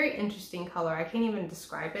a very interesting color. I can't even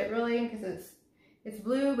describe it really because it's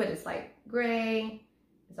blue, but it's like gray.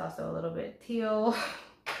 It's also a little bit teal.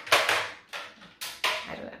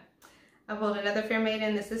 I don't know. I pulled another Fair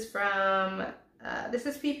Maiden. This is from, this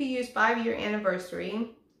is PPU's 5-year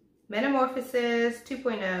anniversary. Metamorphosis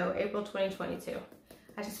 2.0, April 2022.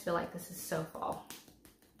 I just feel like this is so fall.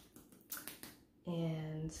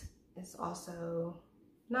 And it's also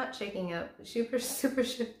not shaking up, super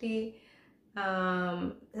shifty.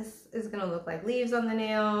 This is gonna look like leaves on the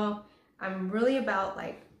nail. I'm really about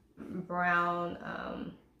like brown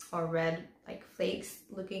or red, like flakes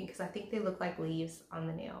looking, because I think they look like leaves on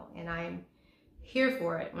the nail, and I'm here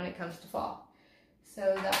for it when it comes to fall. So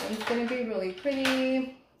that one's gonna be really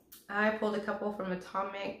pretty. I pulled a couple from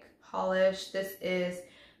Atomic Polish. This is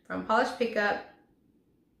from Polish Pickup,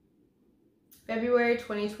 February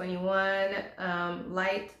 2021.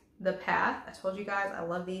 Light the Path. I told you guys I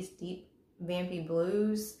love these deep vampy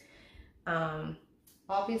blues.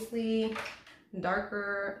 Obviously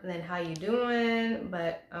darker than How You Doing,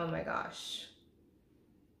 but oh my gosh,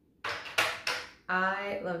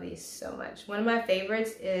 I love these so much. One of my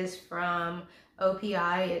favorites is from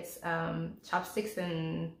OPI. It's Chopsticks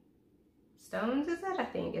and Stones, is it? I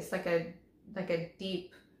think it's like a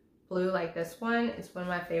deep blue like this one. It's one of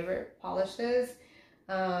my favorite polishes.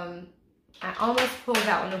 I almost pulled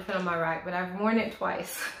that one and put on my rack, but I've worn it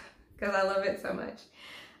twice because I love it so much.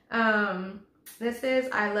 This is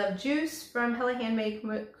I Love Juice from Hella Handmade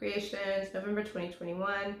Creations, November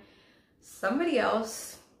 2021. Somebody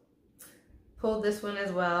else pulled this one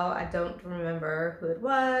as well. I don't remember who it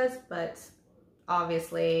was, but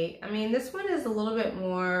obviously, I mean, this one is a little bit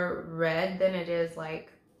more red than it is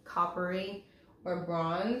like coppery or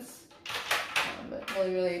bronze, but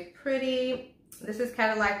really, really pretty. This is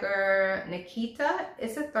Lacquer Nikita.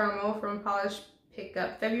 It's a thermal from Polish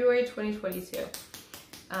Pickup, February 2022.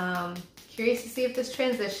 Curious to see if this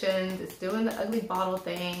transitions. It's doing the ugly bottle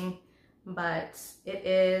thing, but it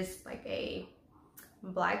is like a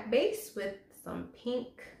black base with some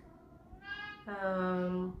pink,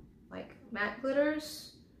 like matte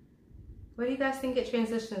glitters. What do you guys think it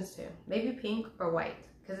transitions to? Maybe pink or white,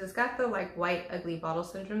 because it's got the like white ugly bottle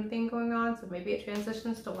syndrome thing going on, so maybe it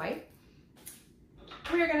transitions to white.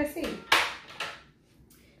 We're gonna see.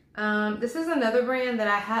 This is another brand that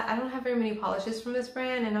I don't have very many polishes from this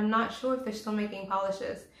brand, and I'm not sure if they're still making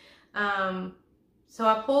polishes. So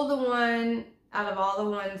I pulled the one out of all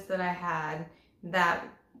the ones that I had that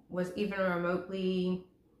was even remotely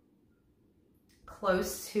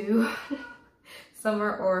close to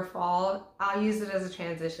summer or fall. I'll use it as a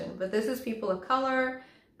transition, but this is People of Color,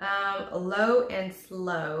 Low and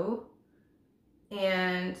Slow.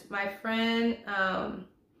 And my friend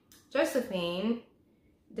Josephine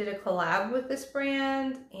did a collab with this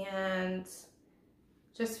brand, and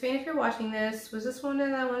Josephine, if you're watching this, was this one of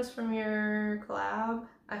the ones from your collab?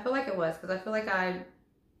 I feel like it was, because I feel like I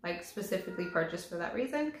specifically purchased for that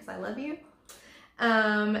reason, because I love you.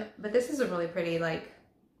 But this is a really pretty like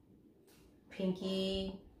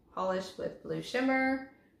pinky polish with blue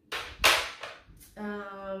shimmer.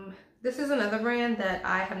 This is another brand that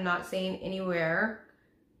I have not seen anywhere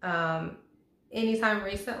anytime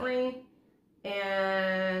recently,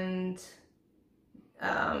 and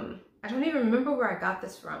I don't even remember where I got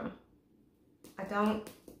this from. I don't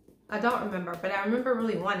remember, but I remember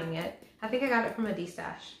really wanting it. I think I got it from a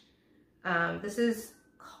D-stash. This is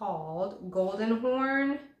called Golden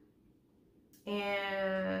Horn,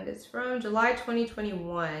 and it's from July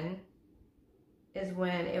 2021 is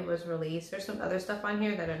when it was released. There's some other stuff on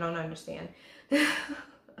here that I don't understand.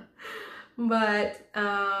 But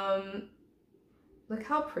look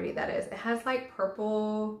how pretty that is. It has like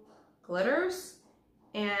purple glitters,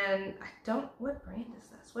 and what brand is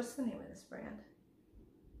this? What's the name of this brand?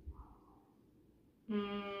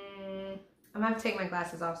 I'm gonna have to take my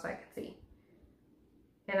glasses off so I can see.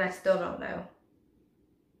 And I still don't know.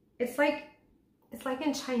 It's like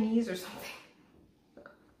in Chinese or something.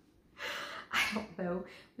 I don't know,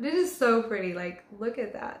 but it is so pretty. Like, look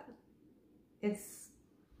at that. It's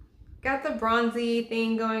got the bronzy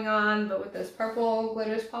thing going on, but with those purple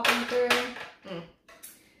glitters popping through.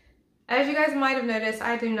 As you guys might have noticed,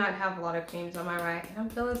 I do not have a lot of creams on my rack, and I'm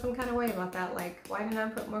feeling some kind of way about that. Like, why didn't I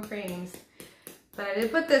put more creams? But I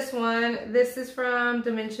did put this one. This is from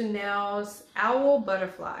Dimension Nails, Owl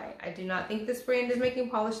Butterfly. I do not think this brand is making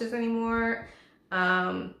polishes anymore.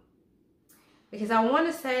 Because I want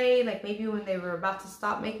to say, like, maybe when they were about to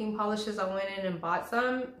stop making polishes, I went in and bought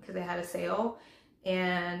some because they had a sale.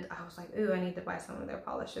 And I was like, ooh, I need to buy some of their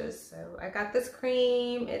polishes. So I got this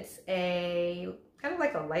cream. It's a kind of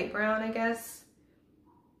like a light brown, I guess.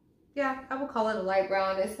 Yeah, I will call it a light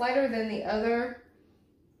brown. It's lighter than the other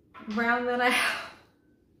brown that I have.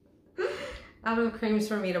 Out of creams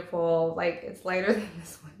for me to pull, like, it's lighter than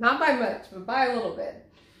this one. Not by much, but by a little bit.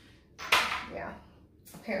 Yeah,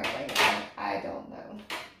 apparently. I don't know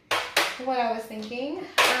what I was thinking.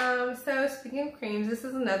 So speaking of creams, this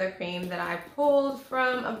is another cream that I pulled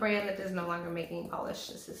from a brand that is no longer making polish.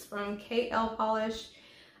 This is from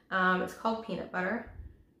Raechel-polishwithrae. It's called Peanut Butter,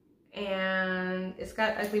 and it's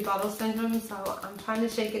got ugly bottle syndrome, so I'm trying to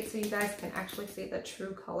shake it so you guys can actually see the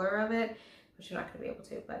true color of it, which you're not going to be able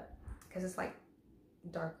to, but because it's like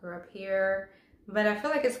darker up here. But I feel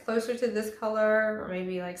like it's closer to this color, or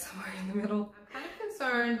maybe like somewhere in the middle. I'm kind of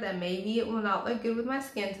concerned that maybe it will not look good with my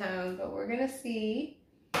skin tone, but we're gonna see.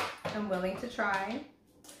 I'm willing to try.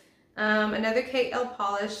 Another KL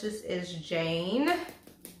polish. This is Jane.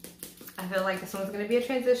 I feel like this one's gonna be a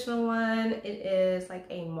transitional one. It is like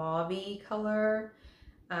a mauve-y color.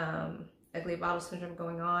 Ugly bottle syndrome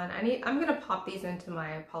going on. I'm gonna pop these into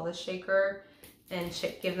my polish shaker and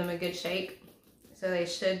give them a good shake. So they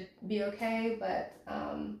should be okay, but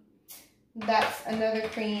that's another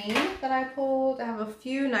cream that I pulled. I have a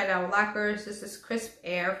few Night Owl lacquers. This is Crisp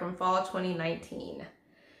Air from fall 2019.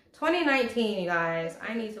 2019, you guys.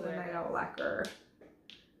 I need to wear Night Owl lacquer.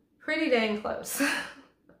 Pretty dang close.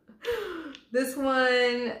 This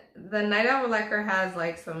one, the Night Owl lacquer has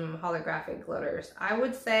like some holographic glitters. I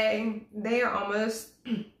would say they are almost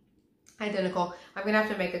identical. I'm gonna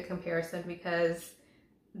have to make a comparison because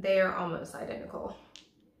they are almost identical.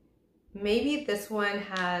 Maybe this one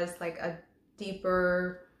has like a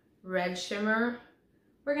deeper red shimmer.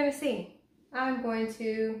 We're gonna see. I'm going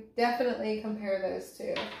to definitely compare those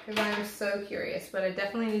two because I'm so curious, but I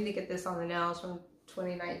definitely need to get this on the nails from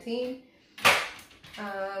 2019.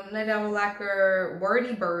 Night Owl Lacquer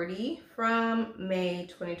Wordy Birdie from May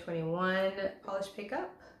 2021 polish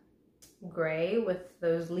pickup. Gray with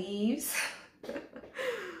those leaves.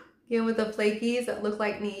 Again with the flakies that look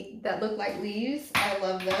like leaves. I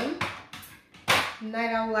love them.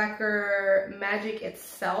 Night Owl Lacquer Magic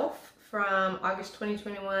Itself from August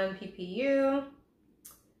 2021 PPU.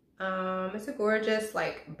 It's a gorgeous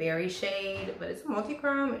like berry shade, but it's a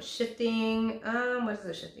multi-chrome. It's shifting. What is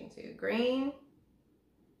it shifting to? Green.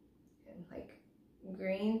 Like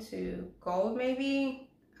green to gold maybe.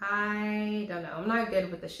 I don't know. I'm not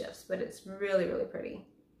good with the shifts, but it's really, really pretty.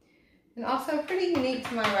 And also pretty unique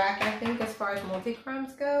to my rack, I think, as far as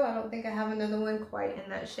multi-chromes go. I don't think I have another one quite in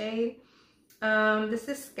that shade. This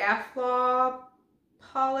is Scafflaw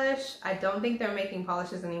polish. I don't think they're making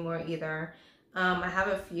polishes anymore either. I have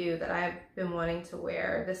a few that I've been wanting to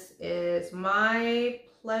wear. This is My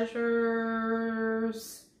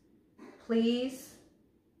Pleasures Please.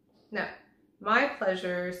 No, My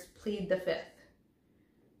Pleasures Plead the Fifth.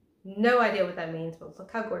 No idea what that means, but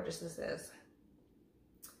look how gorgeous this is.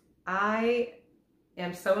 I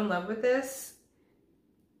am so in love with this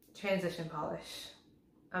transition polish.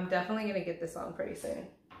 I'm definitely gonna get this on pretty soon.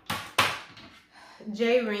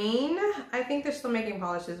 Jayreen, I think they're still making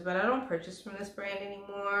polishes, but I don't purchase from this brand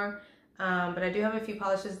anymore. But I do have a few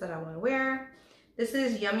polishes that I want to wear. This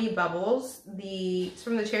is Yummy Bubbles. It's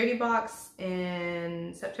from the charity box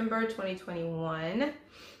in September 2021.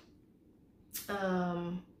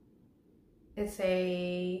 It's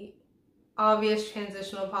a obvious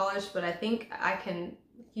transitional polish, but I think I can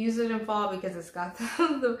use it in fall because it's got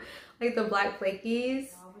the black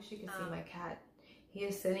flakies. I wish you could see my cat. He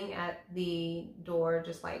is sitting at the door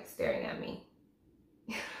just like staring at me.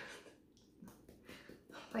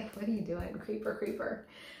 Like, what are you doing? Creeper, creeper.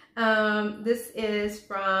 This is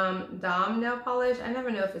from Dom Nail Polish. I never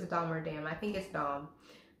know if it's Dom or Dam. I think it's Dom.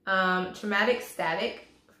 Traumatic Static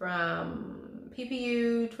from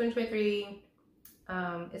PPU 2023.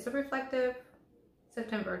 It's a reflective,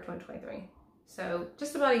 September 2023. So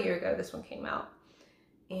just about a year ago, this one came out.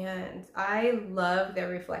 And I love their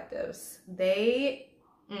reflectives. They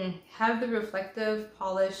have the reflective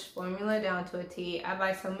polish formula down to a T. I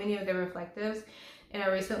buy so many of their reflectives, and I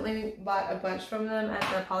recently bought a bunch from them at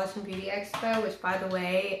the Polish and Beauty Expo, which, by the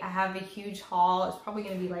way, I have a huge haul. It's probably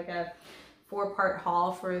going to be like a 4-part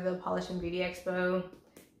haul for the Polish and Beauty Expo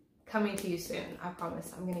coming to you soon. I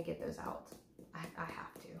promise. I'm going to get those out. I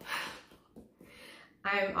have to.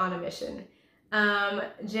 I'm on a mission.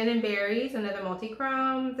 Gin and Berries, another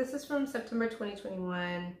multi-chrome. This is from September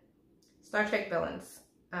 2021. Star Trek Villains.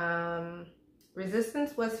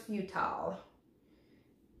 Resistance was futile.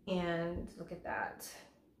 And look at that.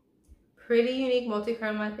 Pretty unique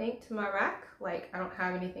multi-chrome, I think, to my rack. Like, I don't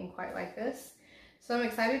have anything quite like this. So I'm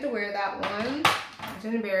excited to wear that one.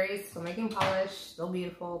 Gin and Berries, still making polish, still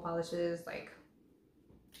beautiful polishes. Like,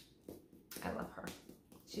 I love her.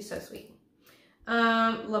 She's so sweet.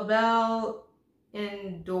 Labelle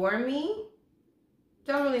Endure Me.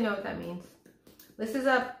 Don't really know what that means. This is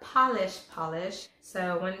a polish. So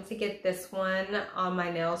I wanted to get this one on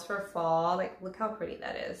my nails for fall. Like, look how pretty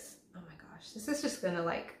that is. Oh my gosh. This is just gonna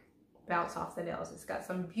like bounce off the nails. It's got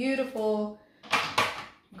some beautiful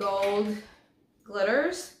gold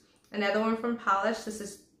glitters. Another one from Polish. This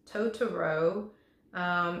is Totoro.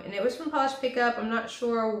 And it was from Polish Pickup. I'm not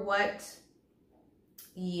sure what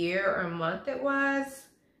year or month it was.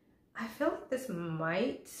 I feel like this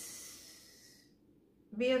might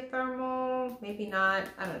be a thermal, maybe not.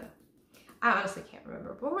 I don't know. I honestly can't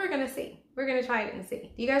remember, but we're gonna see. We're gonna try it and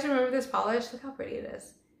see. Do you guys remember this polish? Look how pretty it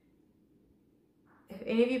is. If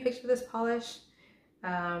any of you picture this polish,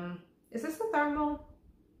 Is this a thermal?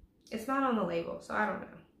 It's not on the label, so I don't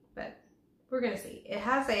know, but we're gonna see. It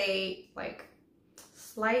has a like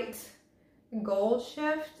slight gold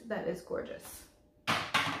shift that is gorgeous.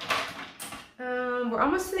 We're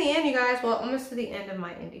almost to the end, you guys. Well, almost to the end of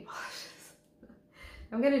my indie polishes.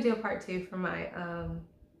 I'm gonna do a part 2 for my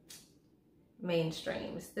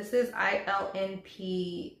mainstreams. This is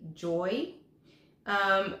ILNP Joy.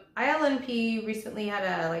 ILNP recently had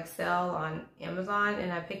a like sale on Amazon,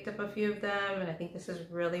 and I picked up a few of them, and I think this is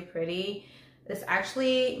really pretty. This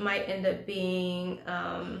actually might end up being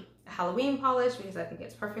a Halloween polish because I think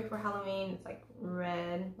it's perfect for Halloween. It's like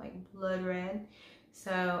red, like blood red.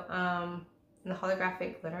 So and the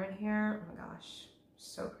holographic glitter in here, oh my gosh,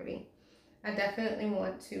 so pretty. I definitely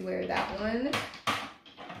want to wear that one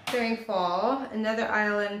during fall. Another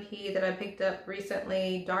ILNP that I picked up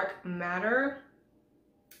recently, Dark Matter.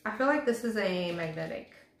 I feel like this is a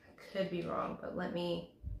magnetic. I could be wrong, but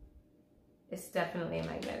it's definitely a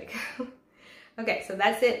magnetic. Okay, so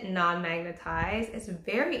that's it, non-magnetized. It's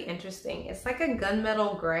very interesting. It's like a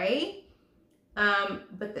gunmetal gray,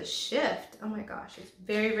 but the shift, oh my gosh, it's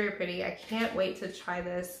very, very pretty. I can't wait to try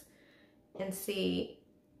this and see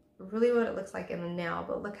really what it looks like in the nail,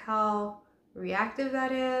 but look how reactive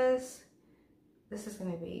that is. This is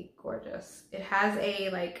gonna be gorgeous. It has a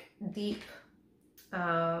like deep,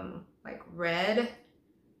 like red,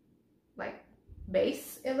 like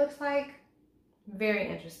base, it looks like. Very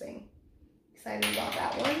interesting. Excited about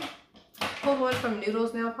that one. I pulled one from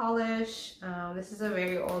Noodles Nail Polish. This is a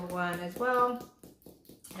very old one as well.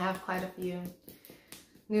 I have quite a few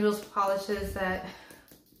Noodles polishes that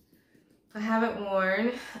I haven't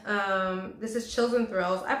worn. This is Chills and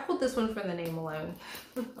Thrills. I pulled this one for the name alone.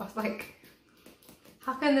 I was like,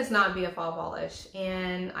 how can this not be a fall polish?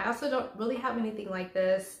 And I also don't really have anything like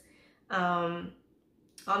this on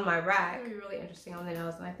my rack. It's gonna be really interesting on the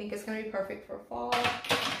nails, and I think it's gonna be perfect for fall.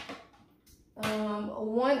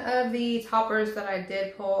 One of the toppers that I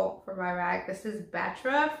did pull for my rack, this is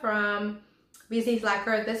Batra from BC's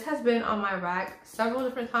Lacquer. This has been on my rack several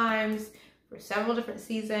different times for several different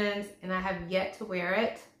seasons, and I have yet to wear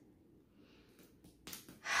it.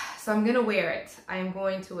 So I'm gonna wear it. I am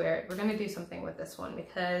going to wear it. We're gonna do something with this one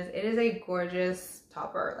because it is a gorgeous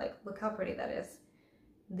topper. Like, look how pretty that is.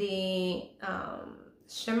 The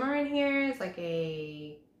shimmer in here is like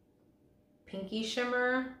a pinky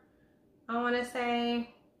shimmer, I want to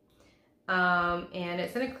say, and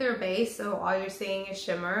it's in a clear base, so all you're seeing is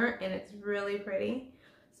shimmer, and it's really pretty.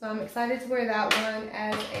 So I'm excited to wear that one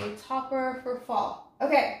as a topper for fall.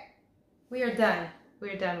 Okay, we are done. We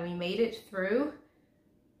are done. We made it through.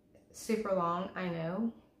 Super long, I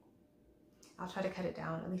know. I'll try to cut it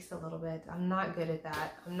down at least a little bit. I'm not good at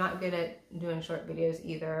that. I'm not good at doing short videos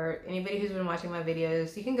either. Anybody who's been watching my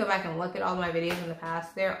videos, you can go back and look at all my videos in the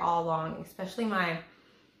past. They're all long, especially my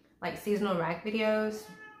like seasonal rack videos.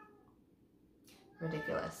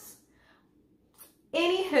 Ridiculous.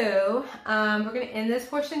 Anywho, we're gonna end this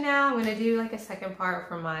portion now. I'm gonna do like a second part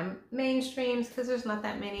for my mainstreams because there's not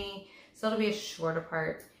that many, so it'll be a shorter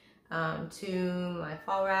part to my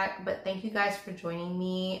fall rack. But thank you guys for joining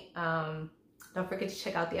me. Don't forget to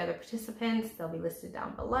check out the other participants. They'll be listed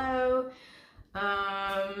down below.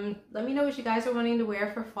 Let me know what you guys are wanting to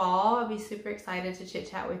wear for fall. I'll be super excited to chit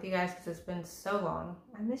chat with you guys because it's been so long.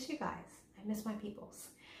 I miss you guys. I miss my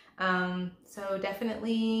peoples. So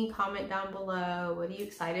definitely comment down below. What are you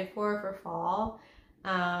excited for fall?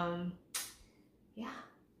 Yeah,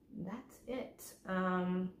 that's it.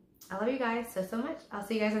 I love you guys so much. I'll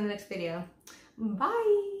see you guys in the next video.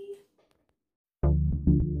 Bye.